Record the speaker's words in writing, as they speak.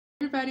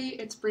everybody,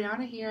 it's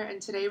Brianna here, and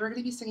today we're going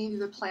to be singing through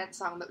the plant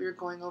song that we were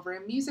going over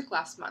in music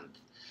last month.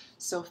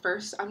 So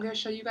first, I'm going to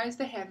show you guys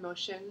the hand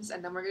motions,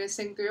 and then we're going to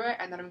sing through it,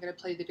 and then I'm going to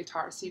play the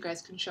guitar so you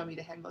guys can show me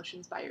the hand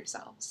motions by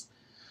yourselves.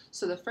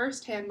 So the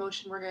first hand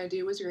motion we're going to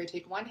do is you're going to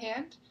take one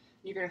hand,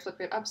 and you're going to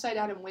flip it upside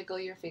down and wiggle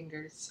your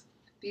fingers.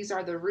 These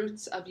are the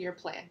roots of your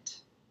plant.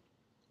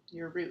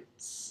 Your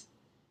roots.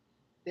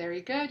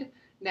 Very good.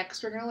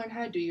 Next, we're going to learn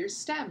how to do your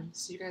stems.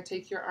 So you're going to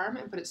take your arm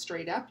and put it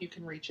straight up. You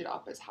can reach it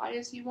up as high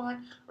as you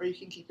want, or you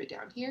can keep it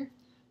down here,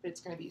 but it's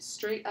going to be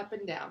straight up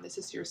and down. This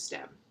is your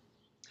stem.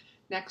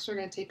 Next, we're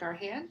going to take our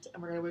hand,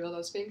 and we're going to wiggle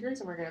those fingers,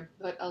 and we're going to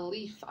put a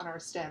leaf on our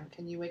stem.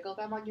 Can you wiggle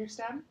them on your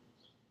stem?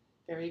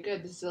 Very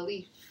good. This is a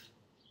leaf.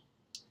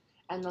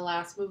 And the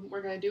last movement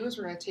we're going to do is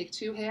we're going to take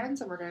two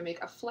hands, and we're going to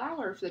make a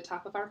flower for the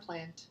top of our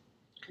plant.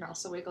 You can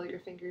also wiggle your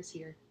fingers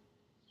here.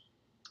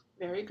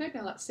 Very good.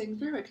 Now let's sing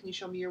through it. Can you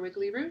show me your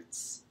wiggly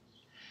roots?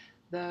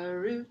 The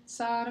roots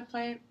on a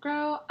plant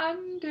grow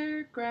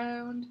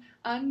underground,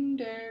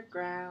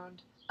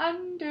 underground,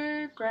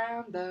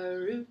 underground.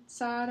 The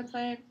roots on a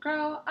plant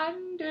grow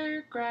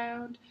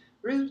underground.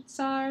 Roots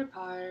are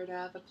part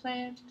of a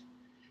plant.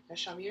 Now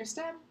show me your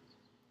stem.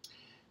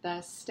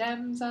 The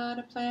stems on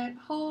a plant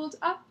hold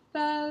up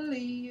the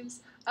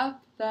leaves,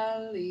 up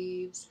the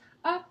leaves,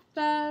 up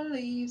the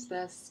leaves.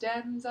 The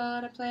stems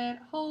on a plant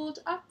hold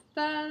up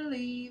the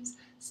leaves.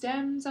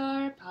 Stems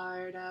are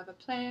part of a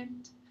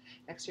plant.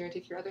 Next, you're going to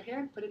take your other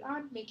hand, put it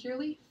on, make your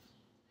leaf.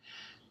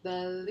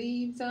 The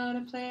leaves on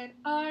a plant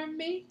are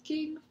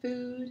making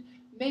food,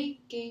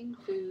 making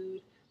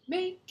food,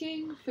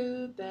 making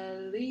food.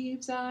 The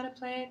leaves on a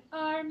plant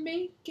are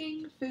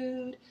making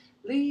food.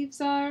 Leaves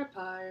are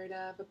part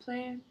of a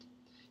plant.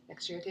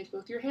 Next, you're going to take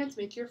both your hands,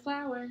 make your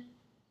flower.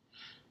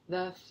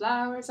 The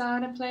flowers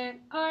on a plant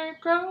are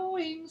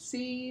growing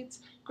seeds,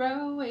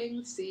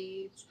 growing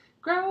seeds,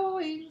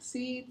 growing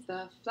seeds.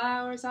 The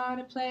flowers on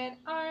a plant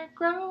are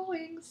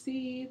growing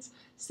seeds.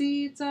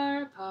 Seeds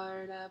are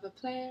part of a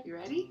plant. You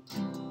ready?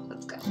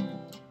 Let's go.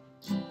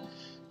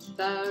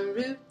 The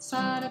roots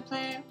on a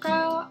plant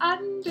grow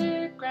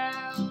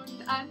underground,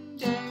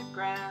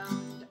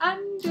 underground,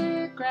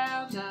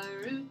 underground.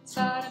 The roots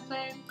on a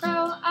plant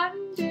grow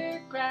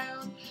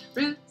underground.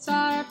 Roots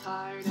are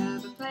part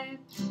of a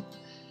plant.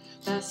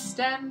 The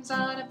stems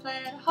on a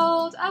plant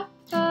hold up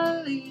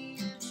the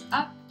leaves,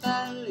 up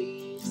the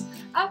leaves,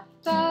 up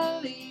the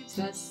leaves.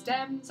 The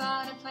stems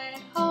on a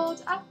plant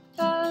hold up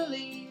the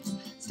leaves.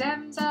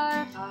 Stems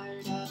are part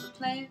of a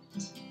plant.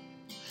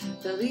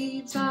 The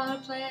leaves on a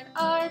plant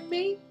are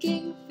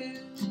making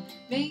food,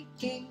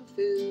 making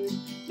food,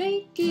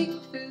 making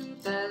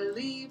food. The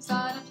leaves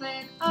on a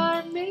plant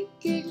are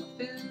making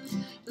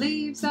food.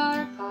 Leaves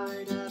are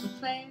part of a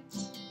plant.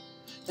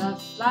 The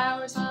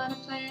flowers on a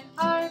plant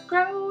are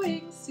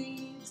growing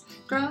seeds,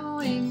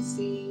 growing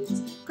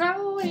seeds,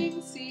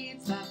 growing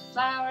seeds. The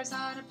flowers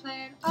on a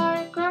plant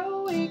are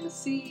growing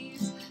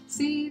seeds.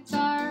 Seeds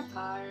are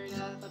part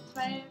of a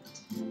plant.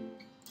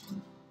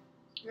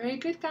 Very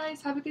good,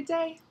 guys. Have a good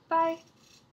day. Bye.